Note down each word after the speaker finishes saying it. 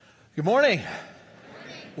Good morning.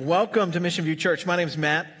 Welcome to Mission View Church. My name is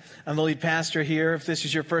Matt. I'm the lead pastor here. If this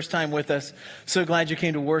is your first time with us, so glad you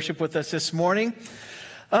came to worship with us this morning.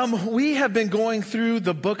 We have been going through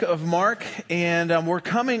the book of Mark, and we're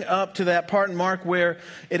coming up to that part in Mark where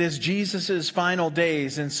it is Jesus' final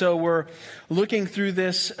days. And so we're looking through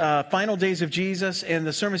this final days of Jesus, and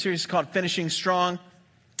the sermon series is called Finishing Strong.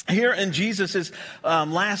 Here in Jesus'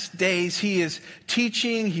 last days, he is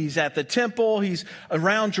teaching, he's at the temple, he's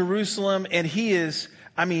around Jerusalem, and he is,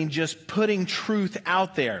 just putting truth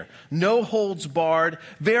out there. No holds barred,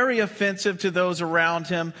 very offensive to those around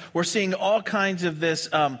him. We're seeing all kinds of this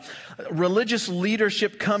religious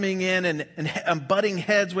leadership coming in and butting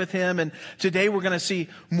heads with him. And today we're going to see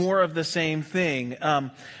more of the same thing.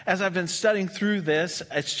 As I've been studying through this,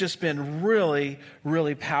 it's just been really,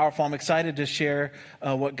 really powerful. I'm excited to share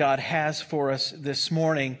what God has for us this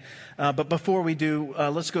morning. But before we do,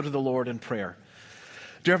 let's go to the Lord in prayer.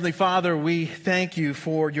 Dear Heavenly Father, we thank you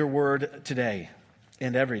for your word today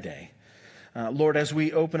and every day. Lord, as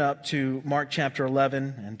we open up to Mark chapter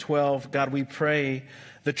 11 and 12, God, we pray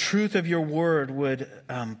the truth of your word would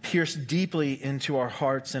pierce deeply into our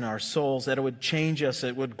hearts and our souls, that it would change us,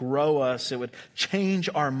 it would grow us, it would change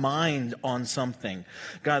our mind on something.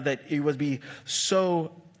 God, that it would be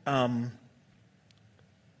so a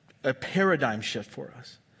paradigm shift for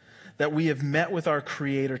us. That we have met with our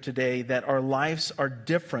Creator today, that our lives are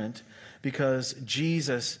different because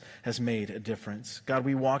Jesus has made a difference. God,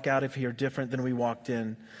 we walk out of here different than we walked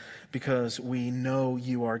in because we know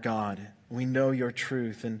you are God. We know your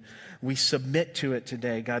truth, and we submit to it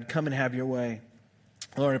today. God, come and have your way.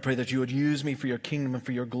 Lord, I pray that you would use me for your kingdom and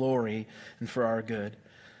for your glory and for our good.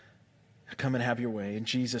 Come and have your way. In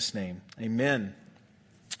Jesus' name, amen.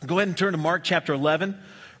 Go ahead and turn to Mark chapter 11.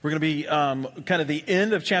 We're going to be kind of the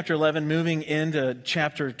end of chapter 11, moving into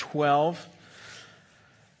chapter 12.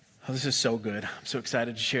 Oh, this is so good. I'm so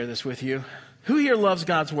excited to share this with you. Who here loves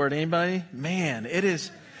God's Word? Anybody? Man, it is.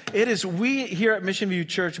 We here at Mission View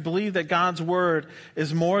Church believe that God's Word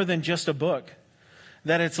is more than just a book,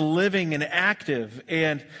 that it's living and active,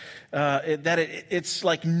 and it's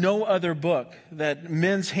like no other book, that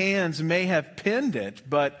men's hands may have penned it,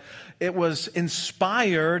 but it was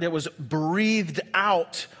inspired, it was breathed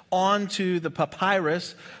out onto the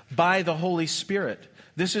papyrus by the Holy Spirit.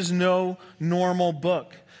 This is no normal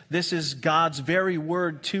book. This is God's very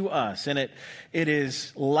word to us, and it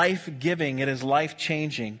is life-giving, it is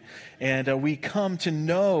life-changing, and we come to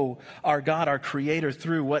know our God, our Creator,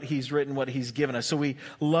 through what He's written, what He's given us. So we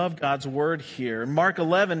love God's word here. Mark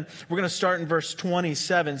 11, we're going to start in verse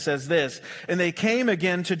 27, says this, "And they came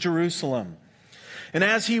again to Jerusalem. And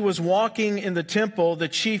as he was walking in the temple, the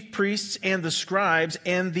chief priests and the scribes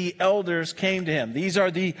and the elders came to him." These are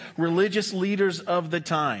the religious leaders of the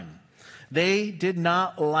time. They did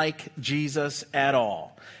not like Jesus at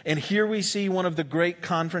all. And here we see one of the great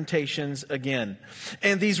confrontations again.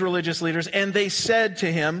 And these religious leaders, and they said to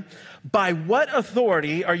him, "By what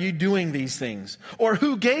authority are you doing these things? Or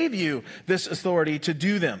who gave you this authority to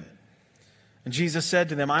do them?" And Jesus said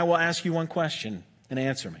to them, "I will ask you one question and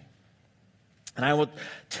answer me. And I will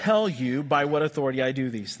tell you by what authority I do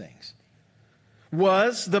these things.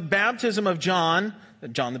 Was the baptism of John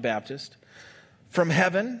the Baptist, from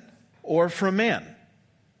heaven or from man?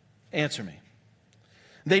 Answer me."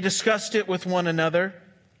 They discussed it with one another.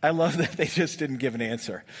 I love that they just didn't give an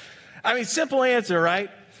answer. Simple answer, right?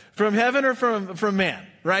 From heaven or from man,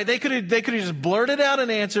 right? They could have just blurted out an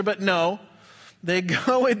answer, but no. They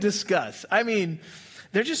go and discuss.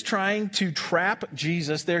 They're just trying to trap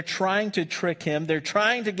Jesus. They're trying to trick him. They're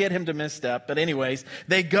trying to get him to misstep. But anyways,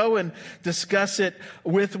 they go and discuss it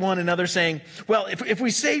with one another, saying, "Well, if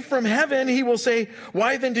we say from heaven, he will say,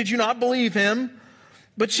 'Why then did you not believe him?'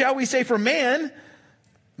 But shall we say from man?"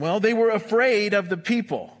 Well, they were afraid of the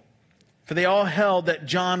people, for they all held that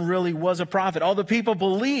John really was a prophet. All the people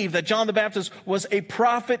believed that John the Baptist was a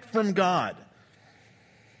prophet from God.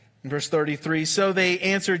 In verse 33, "So they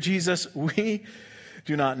answered Jesus, 'We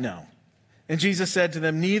do not know.' And Jesus said to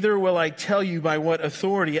them, 'Neither will I tell you by what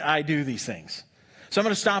authority I do these things.'" So I'm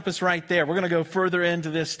going to stop us right there. We're going to go further into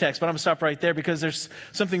this text, but I'm going to stop right there because there's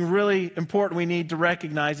something really important we need to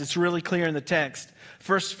recognize. It's really clear in the text.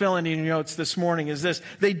 First fill in your notes this morning is this: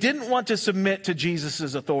 they didn't want to submit to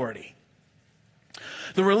Jesus' authority.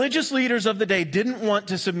 The religious leaders of the day didn't want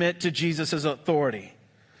to submit to Jesus' authority.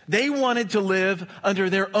 They wanted to live under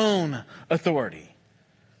their own authority.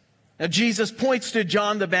 Now, Jesus points to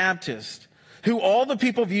John the Baptist, who all the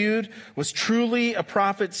people viewed was truly a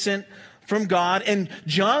prophet sent from God, and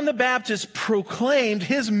John the Baptist proclaimed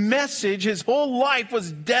his message. His whole life was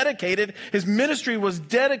dedicated, his ministry was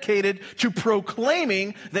dedicated to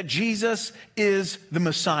proclaiming that Jesus is the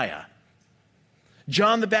Messiah.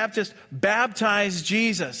 John the Baptist baptized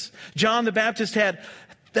Jesus. John the Baptist had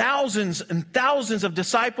thousands and thousands of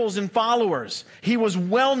disciples and followers. He was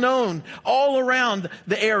well known all around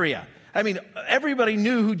the area. I mean, everybody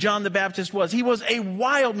knew who John the Baptist was. He was a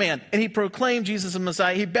wild man, and he proclaimed Jesus as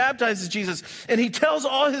Messiah. He baptizes Jesus, and he tells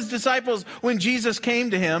all his disciples when Jesus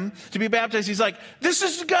came to him to be baptized, he's like, this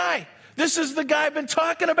is the guy. This is the guy I've been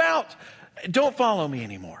talking about. Don't follow me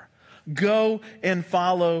anymore. Go and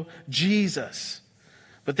follow Jesus.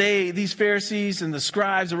 But these Pharisees and the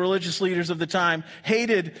scribes, the religious leaders of the time,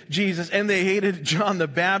 hated Jesus, and they hated John the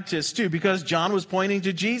Baptist too, because John was pointing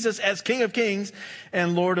to Jesus as King of Kings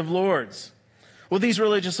and Lord of Lords. Well, these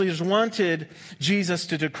religious leaders wanted Jesus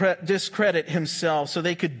to discredit himself so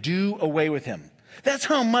they could do away with him. That's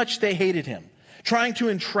how much they hated him, trying to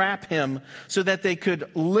entrap him so that they could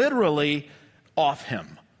literally off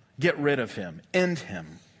him, get rid of him, end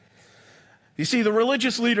him. You see, the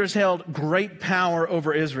religious leaders held great power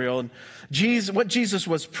over Israel. And what Jesus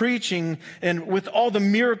was preaching, and with all the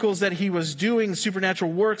miracles that he was doing,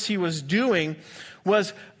 supernatural works he was doing,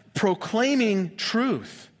 was proclaiming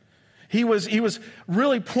truth. He was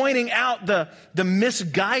really pointing out the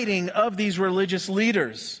misguiding of these religious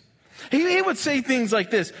leaders. He would say things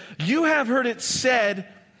like this: you have heard it said,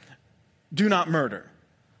 do not murder.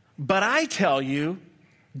 But I tell you,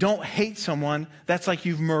 don't hate someone. That's like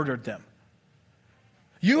you've murdered them.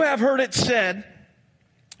 You have heard it said,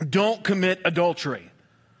 don't commit adultery.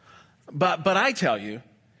 But I tell you,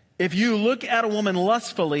 if you look at a woman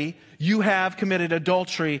lustfully, you have committed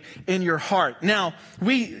adultery in your heart. Now,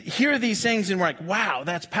 we hear these things and we're like, wow,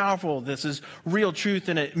 that's powerful. This is real truth,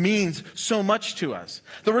 and it means so much to us.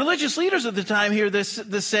 The religious leaders of the time hear this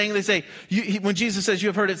saying. They say, when Jesus says, you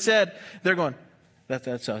have heard it said, they're going,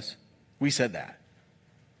 that's us. We said that.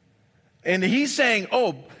 And he's saying,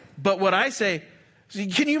 oh, but what I say...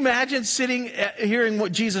 Can you imagine hearing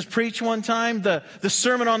what Jesus preached one time? The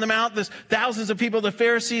Sermon on the Mount, the thousands of people, the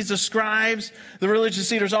Pharisees, the scribes, the religious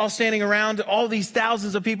leaders all standing around, all these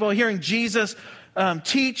thousands of people hearing Jesus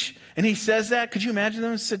teach. And he says that. Could you imagine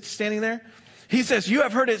them standing there? He says, you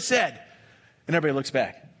have heard it said. And everybody looks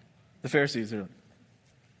back. The Pharisees are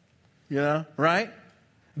like, right?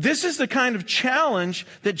 This is the kind of challenge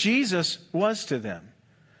that Jesus was to them.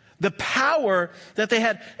 The power that they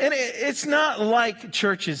had. And it's not like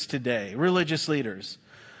churches today, religious leaders.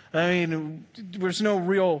 I mean, there's no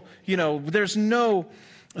real, there's no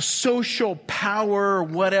social power or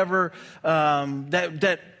whatever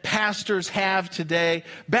that pastors have today.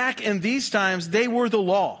 Back in these times, they were the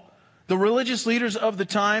law. The religious leaders of the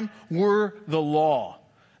time were the law.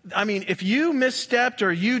 I mean, if you misstepped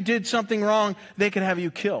or you did something wrong, they could have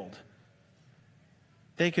you killed.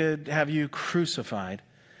 They could have you crucified.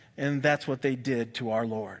 And that's what they did to our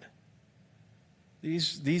Lord.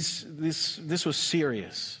 This was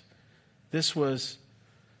serious. This was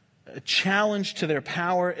a challenge to their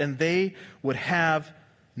power, and they would have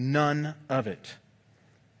none of it.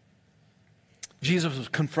 Jesus was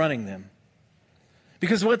confronting them.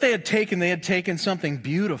 Because what they had taken something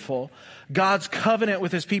beautiful, God's covenant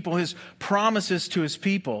with his people, his promises to his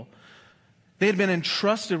people. They had been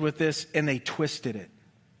entrusted with this, and they twisted it.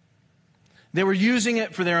 They were using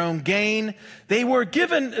it for their own gain. They were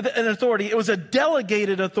given an authority. It was a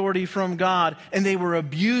delegated authority from God, and they were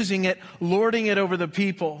abusing it, lording it over the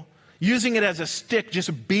people, using it as a stick,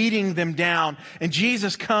 just beating them down. And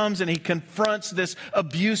Jesus comes and he confronts this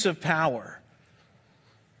abuse of power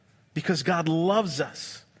because God loves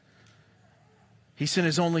us. He sent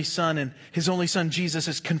his only son, and his only son, Jesus,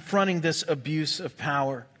 is confronting this abuse of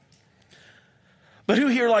power. But who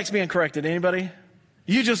here likes being corrected? Anybody?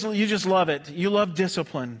 You just love it. You love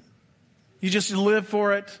discipline. You just live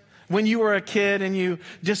for it. When you were a kid and you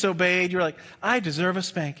disobeyed, you're like, I deserve a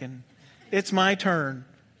spanking. It's my turn.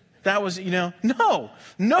 That was, no.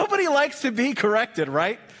 Nobody likes to be corrected,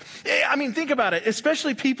 right? I mean, think about it.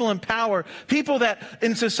 Especially people in power, people that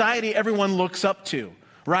in society everyone looks up to,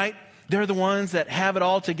 right? They're the ones that have it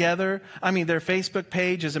all together. I mean, their Facebook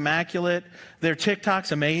page is immaculate. Their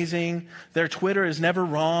TikTok's amazing. Their Twitter is never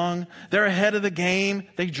wrong. They're ahead of the game.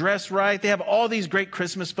 They dress right. They have all these great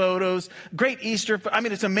Christmas photos, great Easter. I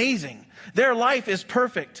mean, it's amazing. Their life is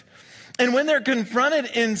perfect. And when they're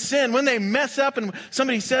confronted in sin, when they mess up and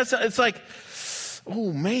somebody says something, it's like,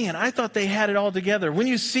 oh man, I thought they had it all together. When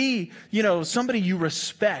you see, somebody you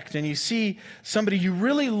respect and you see somebody you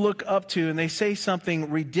really look up to and they say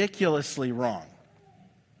something ridiculously wrong,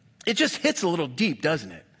 it just hits a little deep,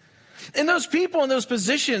 doesn't it? And those people in those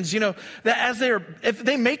positions, that if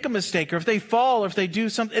they make a mistake or if they fall or if they do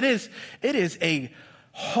something, it is a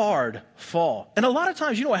hard fall. And a lot of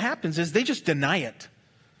times, what happens is they just deny it.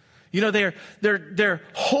 They're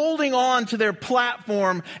holding on to their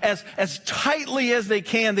platform as tightly as they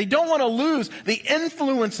can. They don't want to lose the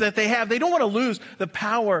influence that they have. They don't want to lose the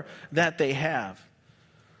power that they have.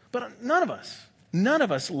 But none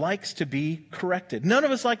of us likes to be corrected. None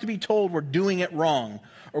of us like to be told we're doing it wrong,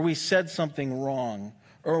 or we said something wrong,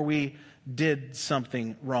 or we did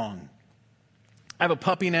something wrong. I have a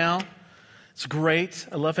puppy now. It's great.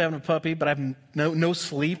 I love having a puppy, but I have no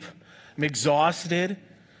sleep. I'm exhausted.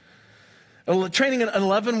 Training an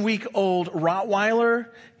 11-week-old Rottweiler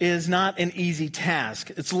is not an easy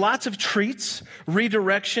task. It's lots of treats,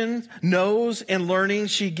 redirection, no's, and learning.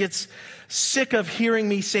 She gets sick of hearing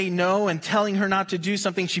me say no and telling her not to do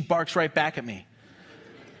something. She barks right back at me.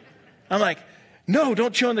 I'm like, no,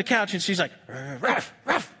 don't chew on the couch. And she's like, ruff,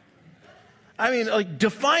 ruff. I mean, like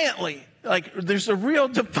defiantly. Like there's a real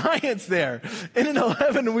defiance there in an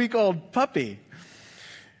 11-week-old puppy.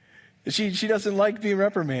 She doesn't like being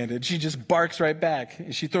reprimanded. She just barks right back.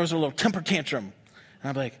 She throws a little temper tantrum. And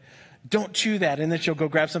I'm like, don't chew that. And then she'll go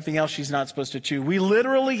grab something else she's not supposed to chew. We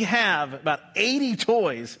literally have about 80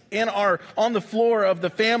 toys on the floor of the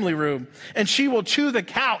family room. And she will chew the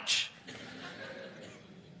couch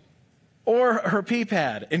or her pee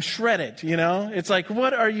pad and shred it, It's like,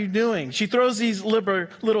 what are you doing? She throws these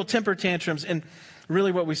little temper tantrums. And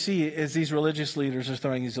really what we see is these religious leaders are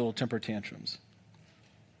throwing these little temper tantrums.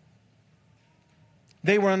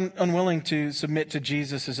 They were unwilling to submit to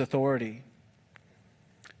Jesus' authority.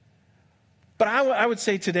 But I would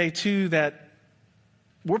say today, too, that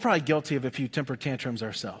we're probably guilty of a few temper tantrums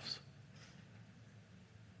ourselves.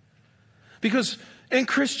 Because in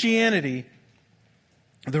Christianity,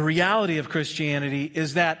 the reality of Christianity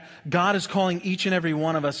is that God is calling each and every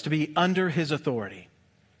one of us to be under His authority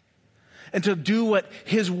and to do what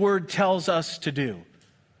His Word tells us to do.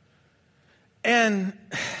 And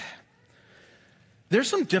there's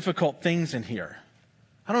some difficult things in here.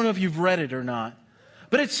 I don't know if you've read it or not.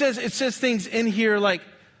 But it says things in here like,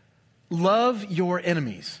 love your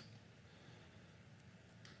enemies.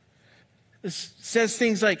 It says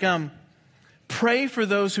things like, pray for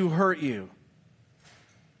those who hurt you.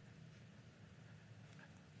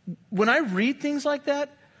 When I read things like that,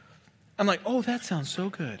 I'm like, oh, that sounds so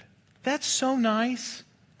good. That's so nice.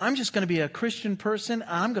 I'm just going to be a Christian person.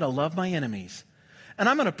 I'm going to love my enemies. And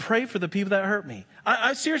I'm going to pray for the people that hurt me.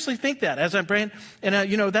 I seriously think that as I'm praying. And,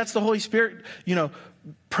 that's the Holy Spirit,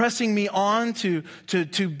 pressing me on to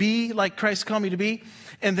be like Christ called me to be.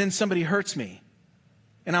 And then somebody hurts me.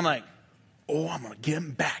 And I'm like, oh, I'm going to get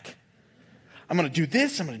them back. I'm going to do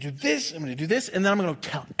this. I'm going to do this. I'm going to do this. And then I'm going to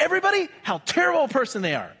tell everybody how terrible a person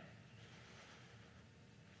they are.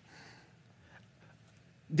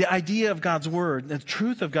 The idea of God's Word, the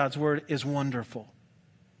truth of God's Word is wonderful.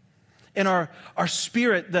 And our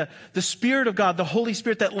spirit, the Spirit of God, the Holy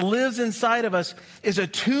Spirit that lives inside of us is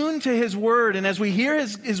attuned to His Word. And as we hear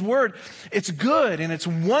His Word, it's good and it's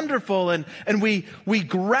wonderful. And we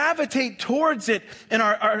gravitate towards it in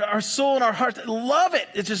our soul and our hearts. Love it.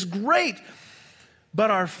 It's just great.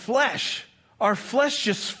 But our flesh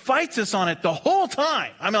just fights us on it the whole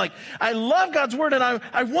time. I'm like, I love God's Word and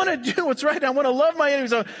I want to do what's right. I want to love my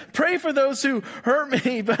enemies. I pray for those who hurt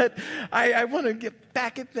me, but I want to get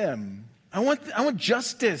back at them. I want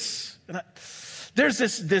justice. And there's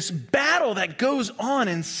this battle that goes on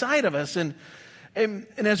inside of us. And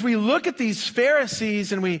as we look at these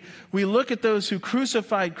Pharisees and we look at those who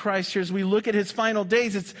crucified Christ here, as we look at His final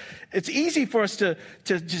days, it's easy for us to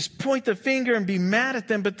just point the finger and be mad at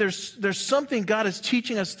them, but there's something God is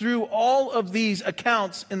teaching us through all of these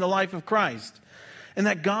accounts in the life of Christ, and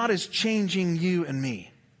that God is changing you and me.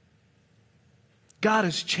 God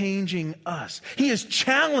is changing us. He is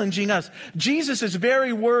challenging us. Jesus'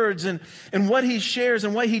 very words and what He shares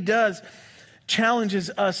and what He does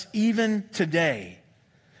challenges us even today.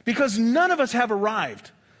 Because none of us have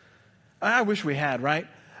arrived. I wish we had, right?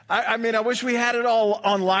 I wish we had it all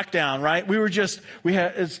on lockdown, right?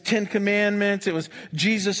 It's 10 Commandments. It was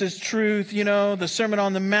Jesus' truth, the Sermon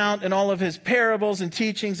on the Mount and all of His parables and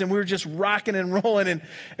teachings. And we were just rocking and rolling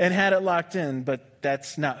and had it locked in. But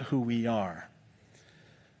that's not who we are.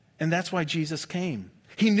 And that's why Jesus came.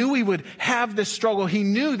 He knew we would have this struggle. He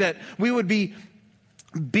knew that we would be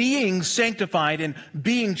being sanctified and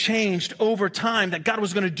being changed over time, that God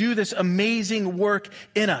was going to do this amazing work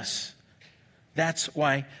in us. That's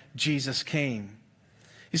why Jesus came.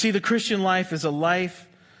 You see, the Christian life is a life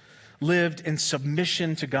lived in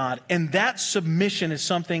submission to God. And that submission is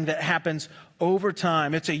something that happens over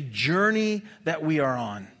time. It's a journey that we are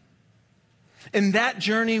on. And that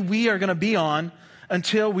journey we are going to be on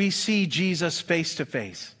until we see Jesus face to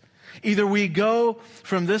face. Either we go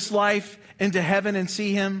from this life into heaven and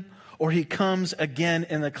see him, or he comes again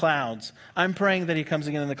in the clouds. I'm praying that he comes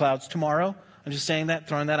again in the clouds tomorrow. I'm just saying that,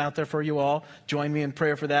 throwing that out there for you all. Join me in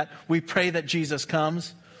prayer for that. We pray that Jesus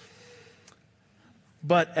comes.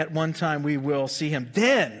 But at one time we will see him.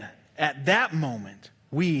 Then, at that moment,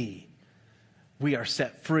 we are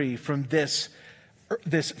set free from this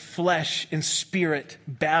flesh and spirit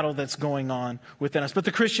battle that's going on within us. But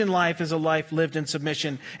the Christian life is a life lived in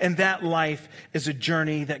submission, and that life is a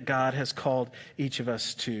journey that God has called each of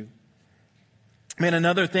us to. Man,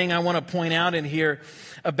 another thing I want to point out in here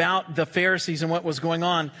about the Pharisees and what was going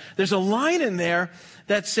on, there's a line in there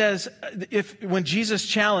that says, when Jesus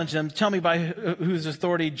challenged them, tell me by whose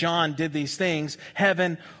authority John did these things,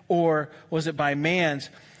 heaven or was it by man's?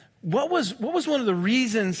 What was one of the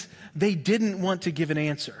reasons they didn't want to give an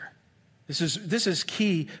answer? This is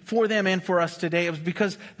key for them and for us today. It was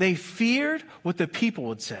because they feared what the people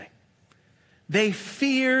would say. They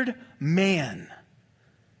feared man.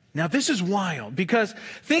 Now, this is wild because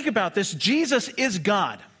think about this. Jesus is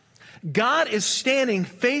God. God is standing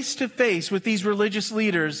face to face with these religious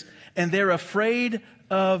leaders, and they're afraid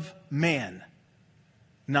of man,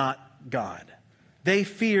 not God. They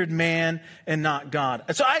feared man and not God.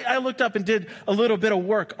 And so I looked up and did a little bit of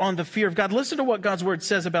work on the fear of God. Listen to what God's word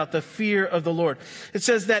says about the fear of the Lord. It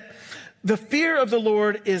says that the fear of the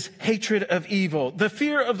Lord is hatred of evil. The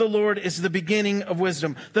fear of the Lord is the beginning of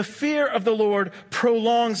wisdom. The fear of the Lord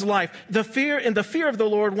prolongs life. In the fear of the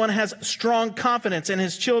Lord, one has strong confidence, and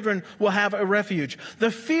his children will have a refuge.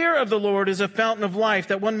 The fear of the Lord is a fountain of life,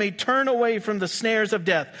 that one may turn away from the snares of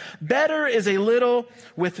death. Better is a little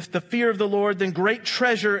with the fear of the Lord than great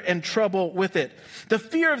treasure and trouble with it. The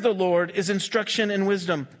fear of the Lord is instruction and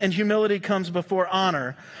wisdom, and humility comes before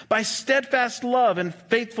honor. By steadfast love and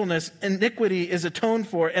faithfulness, iniquity is atoned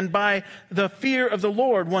for, and by the fear of the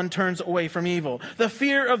Lord one turns away from evil. The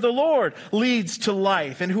fear of the Lord leads to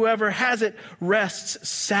life, and whoever has it rests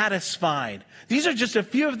satisfied. These are just a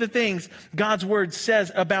few of the things God's word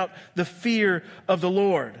says about the fear of the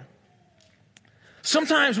Lord.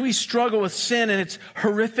 Sometimes we struggle with sin and its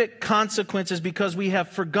horrific consequences because we have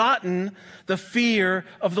forgotten the fear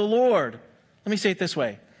of the Lord. Let me say it this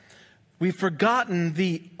way. We've forgotten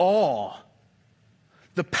the awe,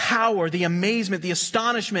 the power, the amazement, the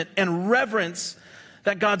astonishment, and reverence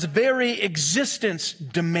that God's very existence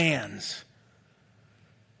demands.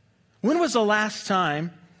 When was the last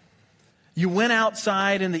time you went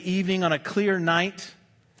outside in the evening on a clear night?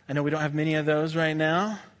 I know we don't have many of those right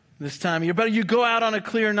now, this time of year, but you go out on a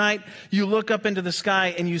clear night, you look up into the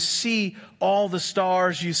sky and you see all the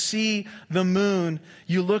stars, you see the moon,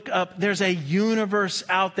 you look up, there's a universe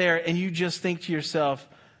out there, and you just think to yourself,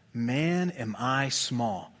 man, am I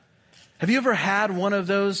small. Have you ever had one of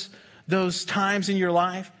those times in your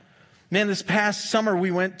life? Man, this past summer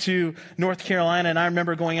we went to North Carolina, and I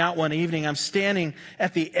remember going out one evening. I'm standing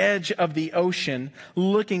at the edge of the ocean,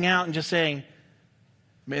 looking out and just saying,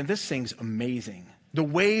 man, this thing's amazing. The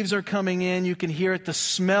waves are coming in. You can hear it, the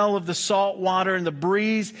smell of the salt water and the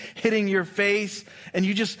breeze hitting your face. And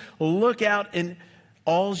you just look out and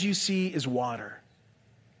all you see is water.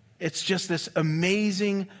 It's just this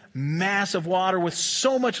amazing mass of water with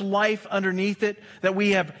so much life underneath it that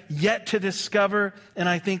we have yet to discover. And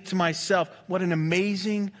I think to myself, what an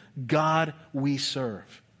amazing God we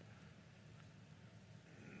serve.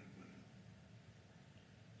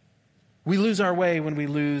 We lose our way when we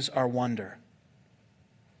lose our wonder,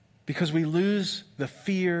 because we lose the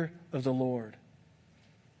fear of the Lord.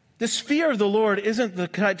 This fear of the Lord isn't the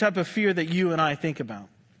type of fear that you and I think about.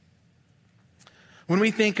 When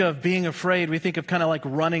we think of being afraid, we think of kind of like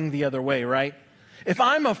running the other way, right? If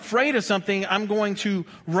I'm afraid of something, I'm going to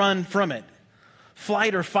run from it.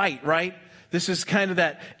 Flight or fight, right? This is kind of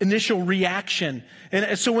that initial reaction.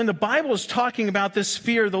 And so when the Bible is talking about this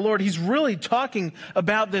fear of the Lord, he's really talking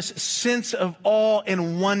about this sense of awe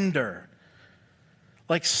and wonder.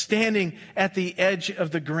 Like standing at the edge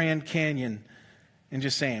of the Grand Canyon and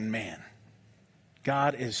just saying, man,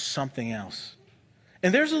 God is something else.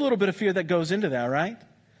 And there's a little bit of fear that goes into that, right?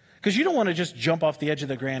 Because you don't want to just jump off the edge of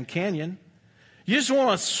the Grand Canyon. You just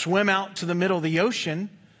want to swim out to the middle of the ocean. You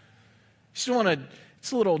just want to,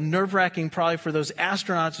 it's a little nerve-wracking probably for those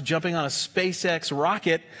astronauts jumping on a SpaceX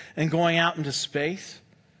rocket and going out into space,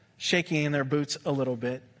 shaking in their boots a little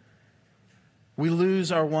bit. We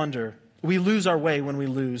lose our wonder. We lose our way when we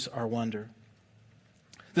lose our wonder.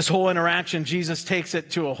 This whole interaction, Jesus takes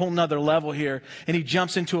it to a whole nother level here, and he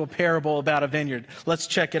jumps into a parable about a vineyard. Let's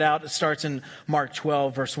check it out. It starts in Mark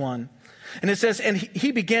 12, verse 1. And it says, and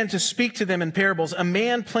he began to speak to them in parables. A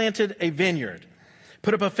man planted a vineyard,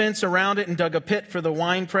 put up a fence around it, and dug a pit for the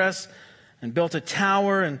winepress, and built a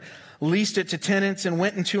tower, and leased it to tenants, and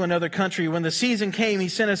went into another country. When the season came, he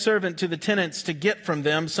sent a servant to the tenants to get from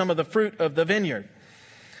them some of the fruit of the vineyard.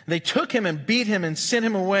 They took him and beat him and sent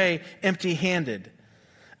him away empty-handed.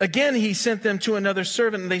 Again, he sent them to another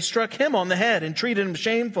servant, and they struck him on the head and treated him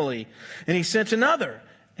shamefully. And he sent another,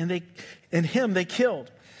 and him they killed.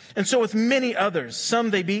 And so with many others, some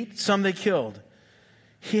they beat, some they killed.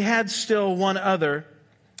 He had still one other,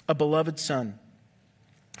 a beloved son.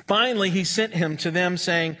 Finally, he sent him to them,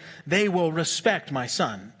 saying, they will respect my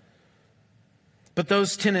son. But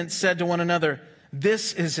those tenants said to one another,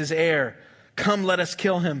 this is his heir. Come, let us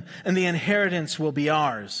kill him, and the inheritance will be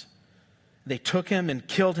ours. They took him and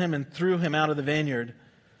killed him and threw him out of the vineyard.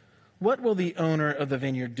 What will the owner of the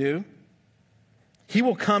vineyard do? He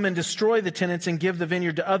will come and destroy the tenants and give the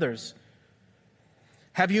vineyard to others.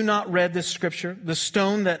 Have you not read this scripture? The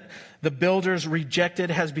stone that the builders rejected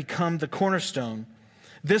has become the cornerstone.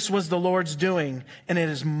 This was the Lord's doing, and it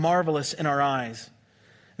is marvelous in our eyes.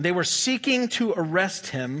 They were seeking to arrest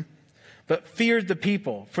him, but feared the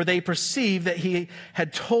people, for they perceived that he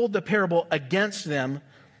had told the parable against them.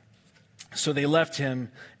 So they left him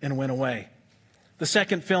and went away. The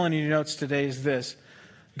second fill in your notes today is this.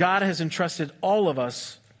 God has entrusted all of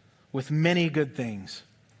us with many good things.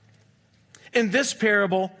 In this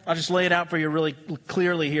parable, I'll just lay it out for you really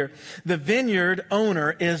clearly here. The vineyard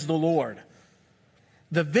owner is the Lord.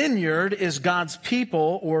 The vineyard is God's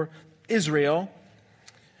people, or Israel.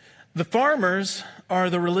 The farmers are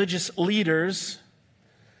the religious leaders.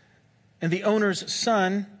 And the owner's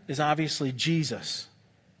son is obviously Jesus.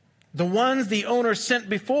 The ones the owner sent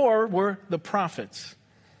before were the prophets.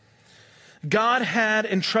 God had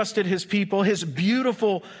entrusted his people, his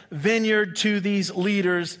beautiful vineyard, to these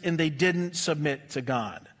leaders, and they didn't submit to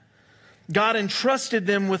God. God entrusted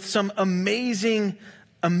them with some amazing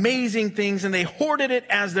things, and they hoarded it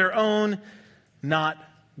as their own, not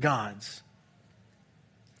God's.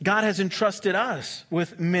 God has entrusted us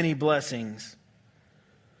with many blessings.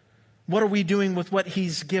 What are we doing with what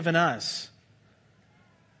he's given us?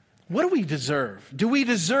 What do we deserve? Do we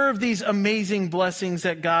deserve these amazing blessings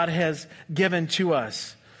that God has given to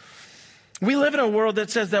us? We live in a world that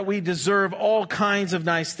says that we deserve all kinds of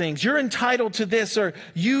nice things. You're entitled to this, or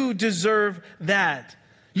you deserve that.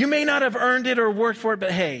 You may not have earned it or worked for it,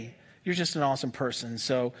 but hey, you're just an awesome person,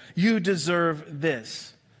 so you deserve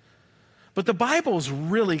this. But the Bible's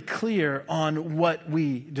really clear on what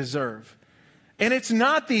we deserve. And it's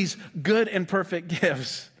not these good and perfect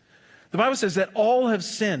gifts. The Bible says that all have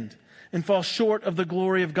sinned and fall short of the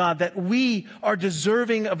glory of God, that we are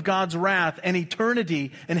deserving of God's wrath and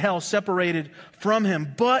eternity in hell, separated from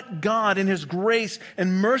him. But God, in his grace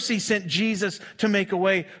and mercy, sent Jesus to make a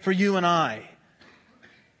way for you and I.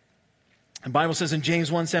 The Bible says in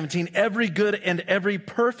James 1:17, every good and every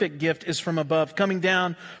perfect gift is from above, coming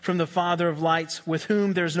down from the Father of lights, with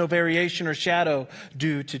whom there's no variation or shadow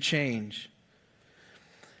due to change.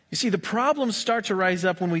 You see, the problems start to rise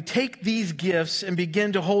up when we take these gifts and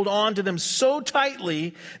begin to hold on to them so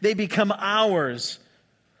tightly they become ours,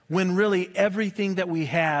 when really everything that we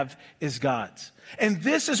have is God's. And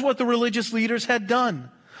this is what the religious leaders had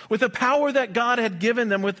done. With the power that God had given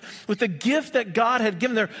them, with the gift that God had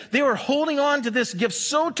given them, they were holding on to this gift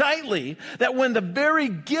so tightly that when the very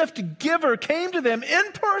gift giver came to them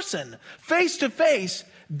in person, face to face,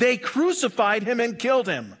 they crucified him and killed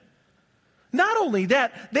him. Not only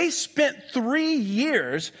that, they spent 3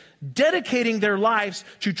 years dedicating their lives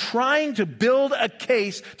to trying to build a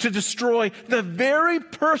case to destroy the very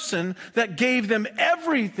person that gave them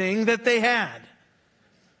everything that they had.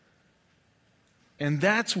 And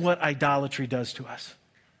that's what idolatry does to us.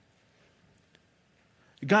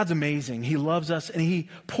 God's amazing. He loves us, and he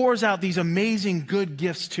pours out these amazing good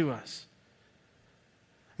gifts to us.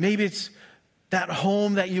 Maybe it's that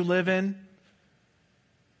home that you live in.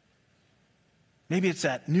 Maybe it's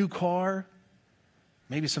that new car.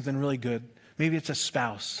 Maybe it's something really good. Maybe it's a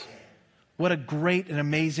spouse. What a great and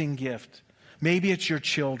amazing gift. Maybe it's your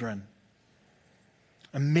children.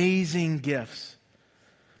 Amazing gifts.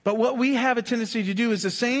 But what we have a tendency to do is the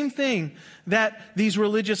same thing that these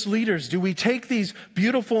religious leaders do. We take these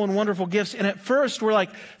beautiful and wonderful gifts, and at first we're like,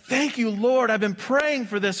 thank you, Lord. I've been praying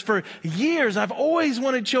for this for years. I've always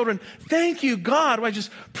wanted children. Thank you, God. I just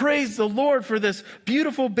praise the Lord for this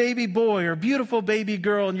beautiful baby boy or beautiful baby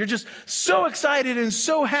girl. And you're just so excited and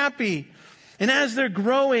so happy. And as they're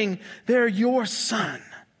growing, they're your son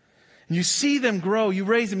You see them grow. You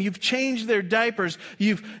raise them. You've changed their diapers.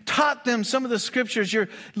 You've taught them some of the scriptures. You're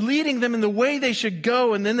leading them in the way they should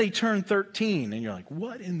go. And then they turn 13. And you're like,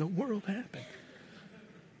 what in the world happened?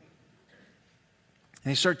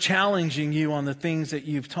 And they start challenging you on the things that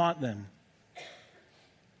you've taught them.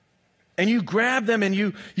 And you grab them and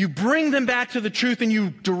you bring them back to the truth and you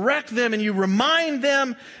direct them and you remind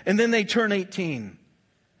them, and then they turn 18.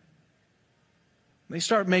 They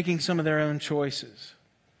start making some of their own choices.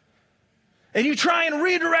 And you try and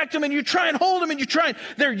redirect them and you try and hold them and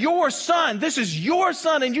they're your son. This is your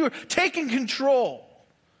son and you're taking control.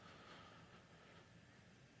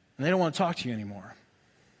 And they don't want to talk to you anymore.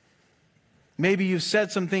 Maybe you've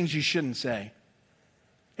said some things you shouldn't say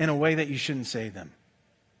in a way that you shouldn't say them.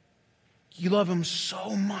 You love them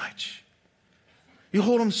so much. You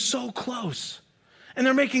hold them so close. And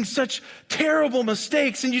they're making such terrible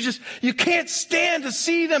mistakes, and you can't stand to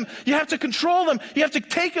see them. You have to control them. You have to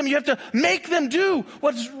take them. You have to make them do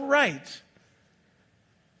what's right.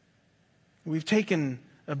 We've taken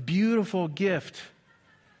a beautiful gift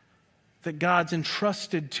that God's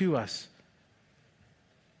entrusted to us,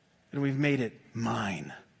 and we've made it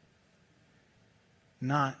mine,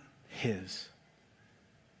 not his.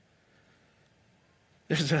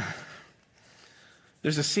 There's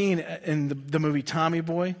a scene in the movie Tommy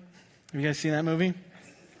Boy. Have you guys seen that movie?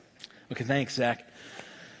 Okay, thanks, Zach.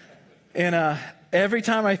 And every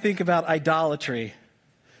time I think about idolatry,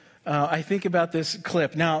 I think about this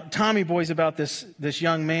clip. Now, Tommy Boy's about this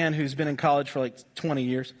young man who's been in college for like 20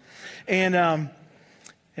 years. And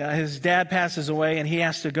his dad passes away, and he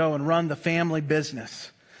has to go and run the family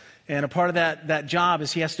business. And a part of that job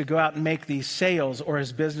is he has to go out and make these sales, or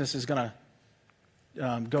his business is going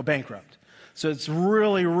to go bankrupt. So it's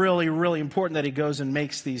really, really, really important that he goes and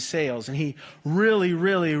makes these sales. And he really,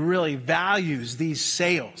 really, really values these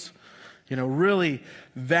sales. Really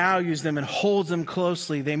values them and holds them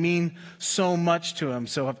closely. They mean so much to him.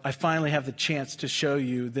 So I finally have the chance to show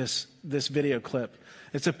you this video clip.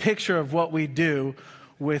 It's a picture of what we do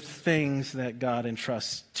with things that God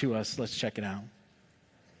entrusts to us. Let's check it out.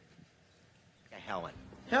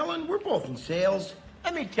 Helen, we're both in sales.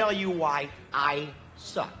 Let me tell you why I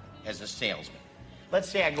suck as a salesman. Let's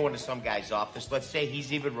say I go into some guy's office. Let's say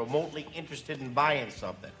he's even remotely interested in buying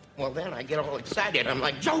something. Well, then I get all excited. I'm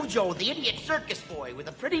like, Jojo, the idiot circus boy with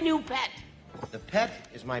a pretty new pet. The pet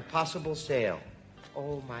is my possible sale.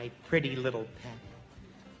 Oh, my pretty little pet.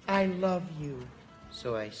 I love you.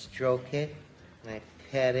 So I stroke it, and I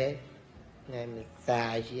pet it, and I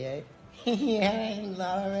massage it. Yeah, I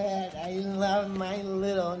love it. I love my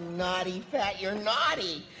little naughty pet. You're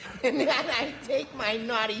naughty. And then I take my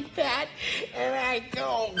naughty pet and I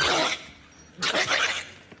go.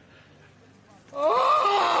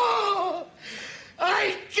 Oh!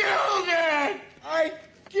 I killed it! I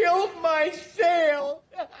killed my sale.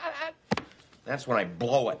 That's when I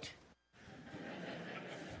blow it.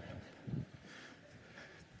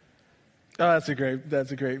 Oh, that's a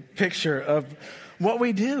great picture of what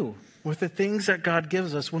we do with the things that God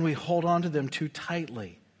gives us when we hold on to them too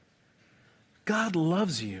tightly. God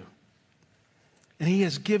loves you. And he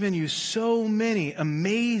has given you so many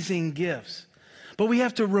amazing gifts. But we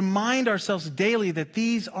have to remind ourselves daily that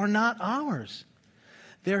these are not ours.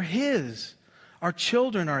 They're his. Our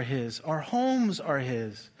children are his. Our homes are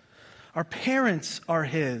his. Our parents are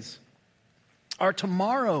his. Our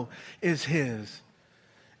tomorrow is his.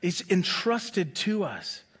 It's entrusted to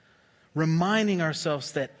us. Reminding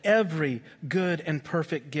ourselves that every good and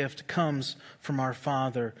perfect gift comes from our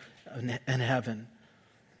Father in heaven.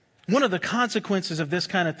 One of the consequences of this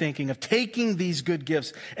kind of thinking, of taking these good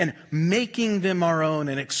gifts and making them our own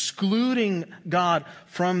and excluding God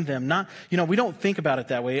from them, we don't think about it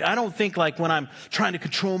that way. I don't think like when I'm trying to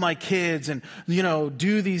control my kids and,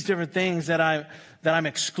 do these different things that I'm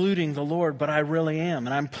excluding the Lord, but I really am.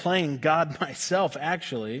 And I'm playing God myself,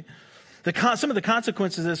 actually. Some of the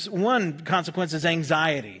consequences, one consequence is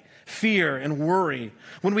anxiety, fear, and worry.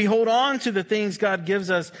 When we hold on to the things God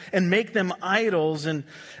gives us and make them idols, and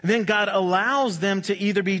then God allows them to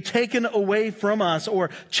either be taken away from us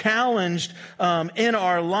or challenged in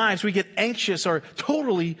our lives, we get anxious or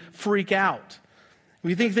totally freak out.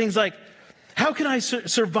 We think things like, how can I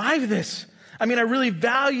survive this? I really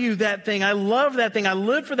value that thing. I love that thing. I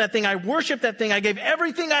live for that thing. I worship that thing. I gave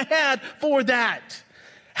everything I had for that.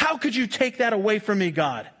 How could you take that away from me,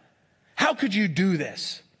 God? How could you do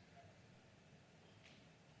this?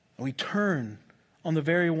 And we turn on the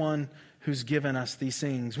very one who's given us these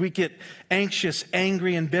things. We get anxious,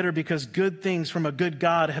 angry, and bitter because good things from a good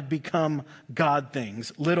God have become God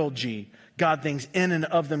things, little g, God things in and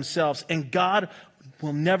of themselves. And God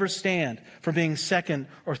will never stand for being second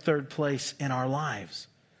or third place in our lives.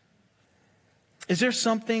 Is there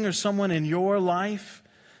something or someone in your life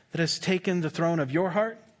that has taken the throne of your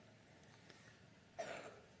heart?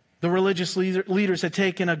 The religious leaders had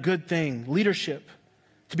taken a good thing, leadership,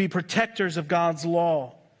 to be protectors of God's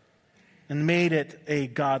law, and made it a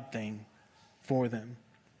God thing for them.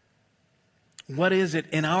 What is it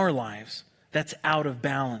in our lives that's out of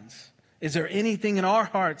balance? Is there anything in our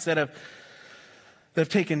hearts that have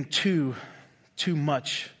taken too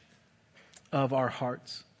much of our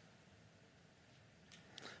hearts?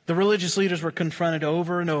 The religious leaders were confronted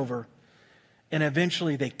over and over, and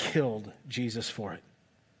eventually they killed Jesus for it.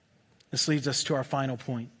 This leads us to our final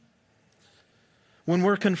point. When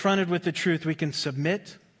we're confronted with the truth, we can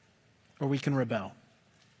submit or we can rebel.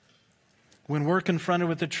 When we're confronted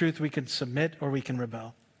with the truth, we can submit or we can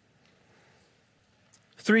rebel.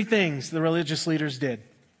 3 things the religious leaders did.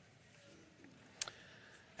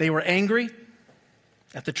 They were angry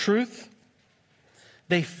at the truth,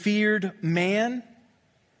 they feared man,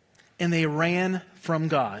 and they ran from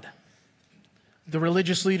God. The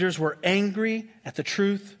religious leaders were angry at the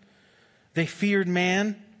truth, they feared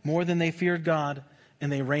man more than they feared God,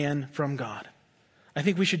 and they ran from God. I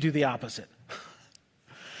think we should do the opposite.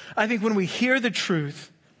 I think when we hear the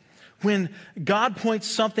truth, when God points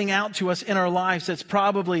something out to us in our lives that's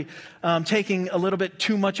probably taking a little bit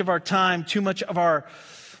too much of our time, too much of our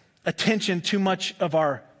attention, too much of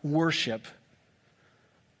our worship,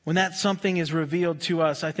 when that something is revealed to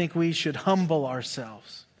us, I think we should humble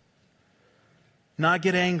ourselves. Not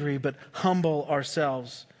get angry, but humble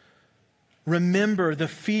ourselves. Remember the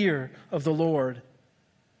fear of the Lord.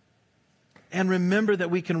 And remember that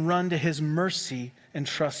we can run to His mercy and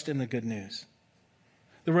trust in the good news.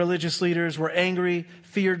 The religious leaders were angry,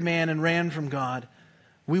 feared man, and ran from God.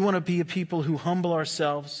 We want to be a people who humble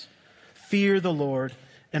ourselves, fear the Lord,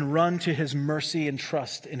 and run to His mercy and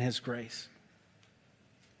trust in His grace.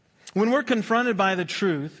 When we're confronted by the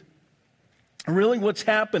truth, really what's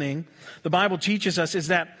happening, the Bible teaches us, is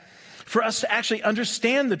that for us to actually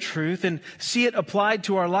understand the truth and see it applied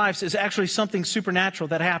to our lives is actually something supernatural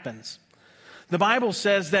that happens. The Bible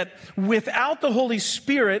says that without the Holy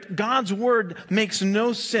Spirit, God's Word makes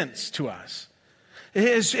no sense to us.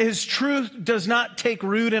 His truth does not take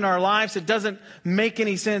root in our lives. It doesn't make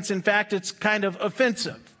any sense. In fact, it's kind of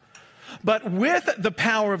offensive. But with the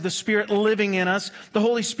power of the Spirit living in us, the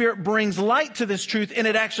Holy Spirit brings light to this truth, and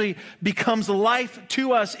it actually becomes life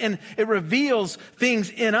to us, and it reveals things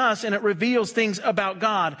in us, and it reveals things about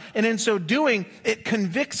God. And in so doing, it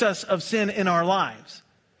convicts us of sin in our lives.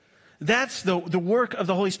 That's the work of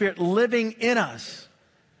the Holy Spirit living in us.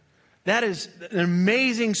 That is an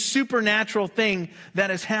amazing supernatural thing that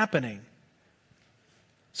is happening.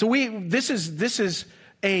 So this is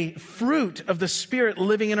a fruit of the Spirit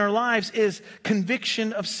living in our lives, is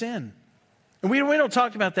conviction of sin. And we don't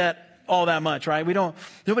talk about that all that much, right?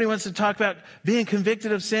 Nobody wants to talk about being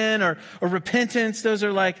convicted of sin or repentance. Those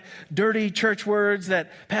are like dirty church words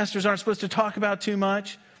that pastors aren't supposed to talk about too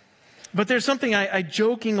much. But there's something I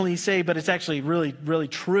jokingly say, but it's actually really, really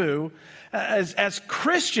true. As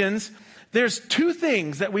Christians, there's 2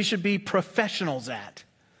 things that we should be professionals at.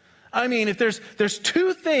 I mean, if there's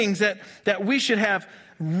 2 things that we should have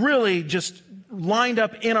really just lined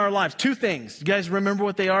up in our lives. 2 things. You guys remember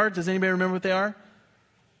what they are? Does anybody remember what they are?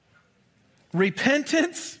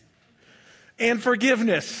 Repentance and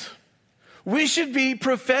forgiveness. We should be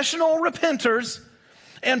professional repenters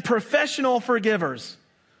and professional forgivers.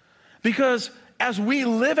 Because as we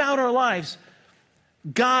live out our lives,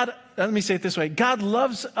 God, let me say it this way, God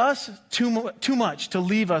loves us too much to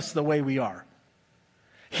leave us the way we are.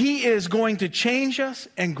 He is going to change us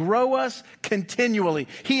and grow us continually.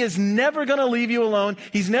 He is never going to leave you alone.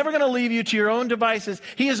 He's never going to leave you to your own devices.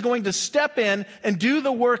 He is going to step in and do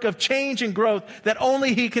the work of change and growth that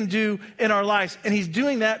only He can do in our lives. And He's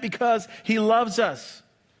doing that because He loves us.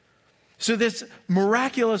 So this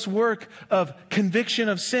miraculous work of conviction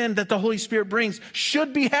of sin that the Holy Spirit brings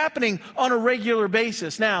should be happening on a regular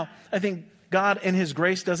basis. Now, I think God in His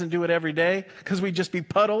grace doesn't do it every day because we'd just be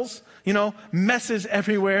puddles, messes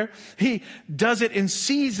everywhere. He does it in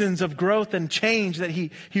seasons of growth and change that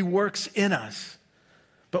He works in us.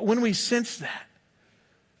 But when we sense that,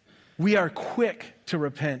 we are quick to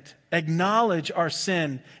repent, acknowledge our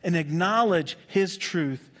sin, and acknowledge His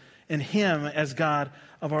truth and Him as God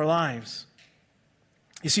of our lives.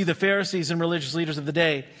 You see, the Pharisees and religious leaders of the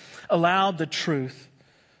day allowed the truth.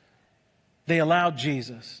 They allowed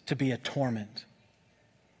Jesus to be a torment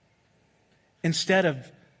instead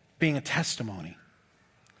of being a testimony.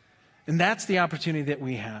 And that's the opportunity that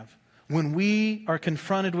we have. When we are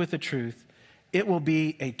confronted with the truth, it will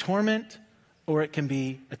be a torment or it can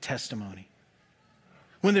be a testimony.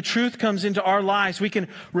 When the truth comes into our lives, we can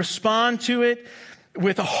respond to it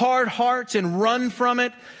with hard hearts and run from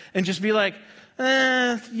it and just be like,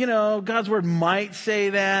 God's word might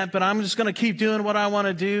say that, but I'm just going to keep doing what I want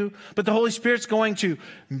to do. But the Holy Spirit's going to,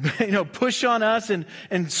 push on us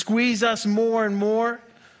and squeeze us more and more.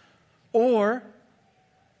 Or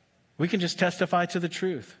we can just testify to the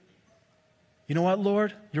truth. You know what,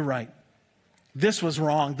 Lord? You're right. This was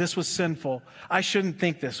wrong. This was sinful. I shouldn't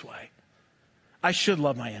think this way. I should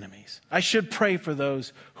love my enemies. I should pray for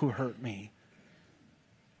those who hurt me.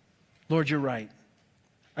 Lord, you're right.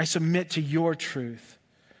 I submit to your truth.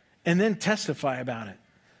 And then testify about it.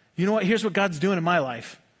 You know what? Here's what God's doing in my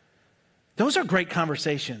life. Those are great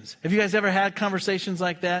conversations. Have you guys ever had conversations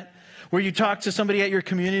like that? Where you talk to somebody at your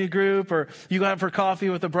community group, or you go out for coffee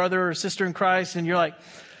with a brother or sister in Christ, and you're like,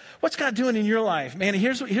 what's God doing in your life? Man,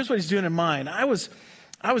 here's what he's doing in mine. I was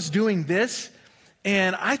doing this,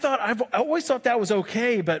 and I always thought that was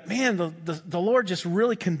okay, but man, the Lord just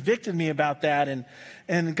really convicted me about that,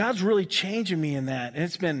 and God's really changing me in that. And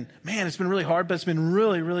it's been really hard, but it's been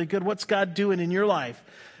really, really good. What's God doing in your life?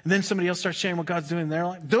 And then somebody else starts sharing what God's doing in their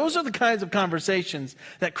life. Those are the kinds of conversations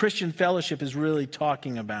that Christian fellowship is really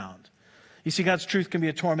talking about. You see, God's truth can be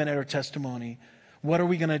a torment or a testimony. What are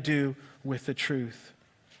we going to do with the truth?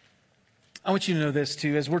 I want you to know this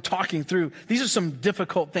too, as we're talking through, these are some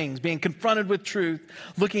difficult things, being confronted with truth,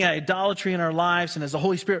 looking at idolatry in our lives, and as the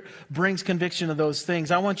Holy Spirit brings conviction of those things,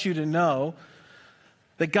 I want you to know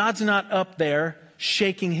that God's not up there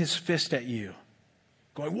shaking his fist at you,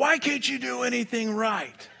 going, why can't you do anything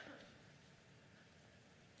right?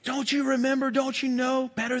 Don't you remember, don't you know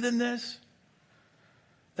better than this?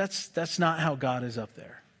 That's not how God is up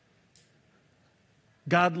there.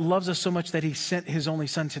 God loves us so much that he sent his only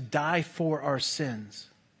son to die for our sins.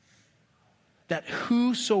 That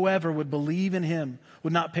whosoever would believe in him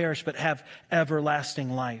would not perish but have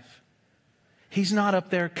everlasting life. He's not up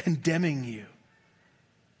there condemning you.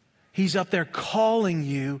 He's up there calling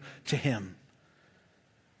you to him.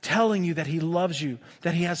 Telling you that he loves you,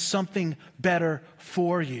 that he has something better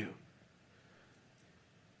for you.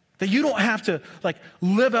 That you don't have to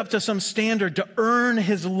live up to some standard to earn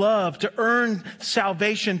his love, to earn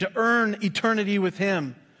salvation, to earn eternity with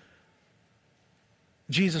him.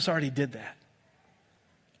 Jesus already did that.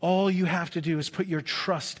 All you have to do is put your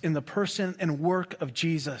trust in the person and work of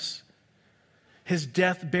Jesus. His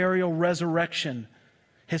death, burial, resurrection,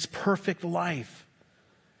 his perfect life.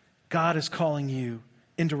 God is calling you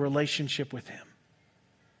into relationship with him.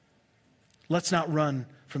 Let's not run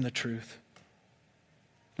from the truth.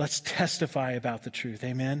 Let's testify about the truth.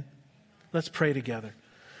 Amen? Let's pray together.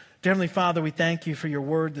 Dear Heavenly Father, we thank you for your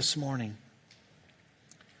word this morning.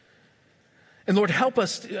 And Lord, help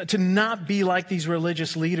us to not be like these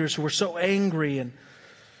religious leaders who were so angry and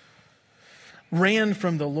ran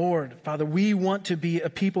from the Lord. Father, we want to be a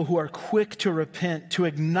people who are quick to repent, to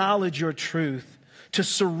acknowledge your truth, to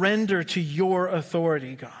surrender to your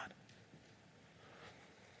authority, God.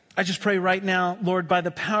 I just pray right now, Lord, by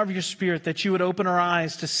the power of your Spirit, that you would open our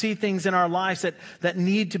eyes to see things in our lives that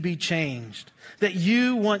need to be changed, that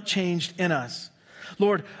you want changed in us.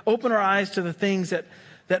 Lord, open our eyes to the things that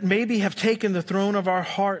maybe have taken the throne of our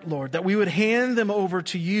heart, Lord, that we would hand them over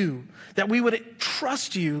to you, that we would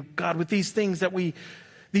trust you, God, with these things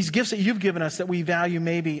these gifts that you've given us that we value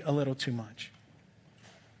maybe a little too much.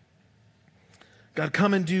 God,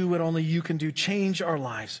 come and do what only you can do. Change our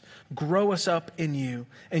lives. Grow us up in you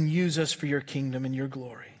and use us for your kingdom and your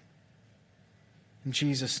glory. In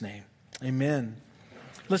Jesus' name, amen.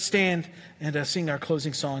 Let's stand and sing our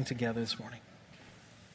closing song together this morning.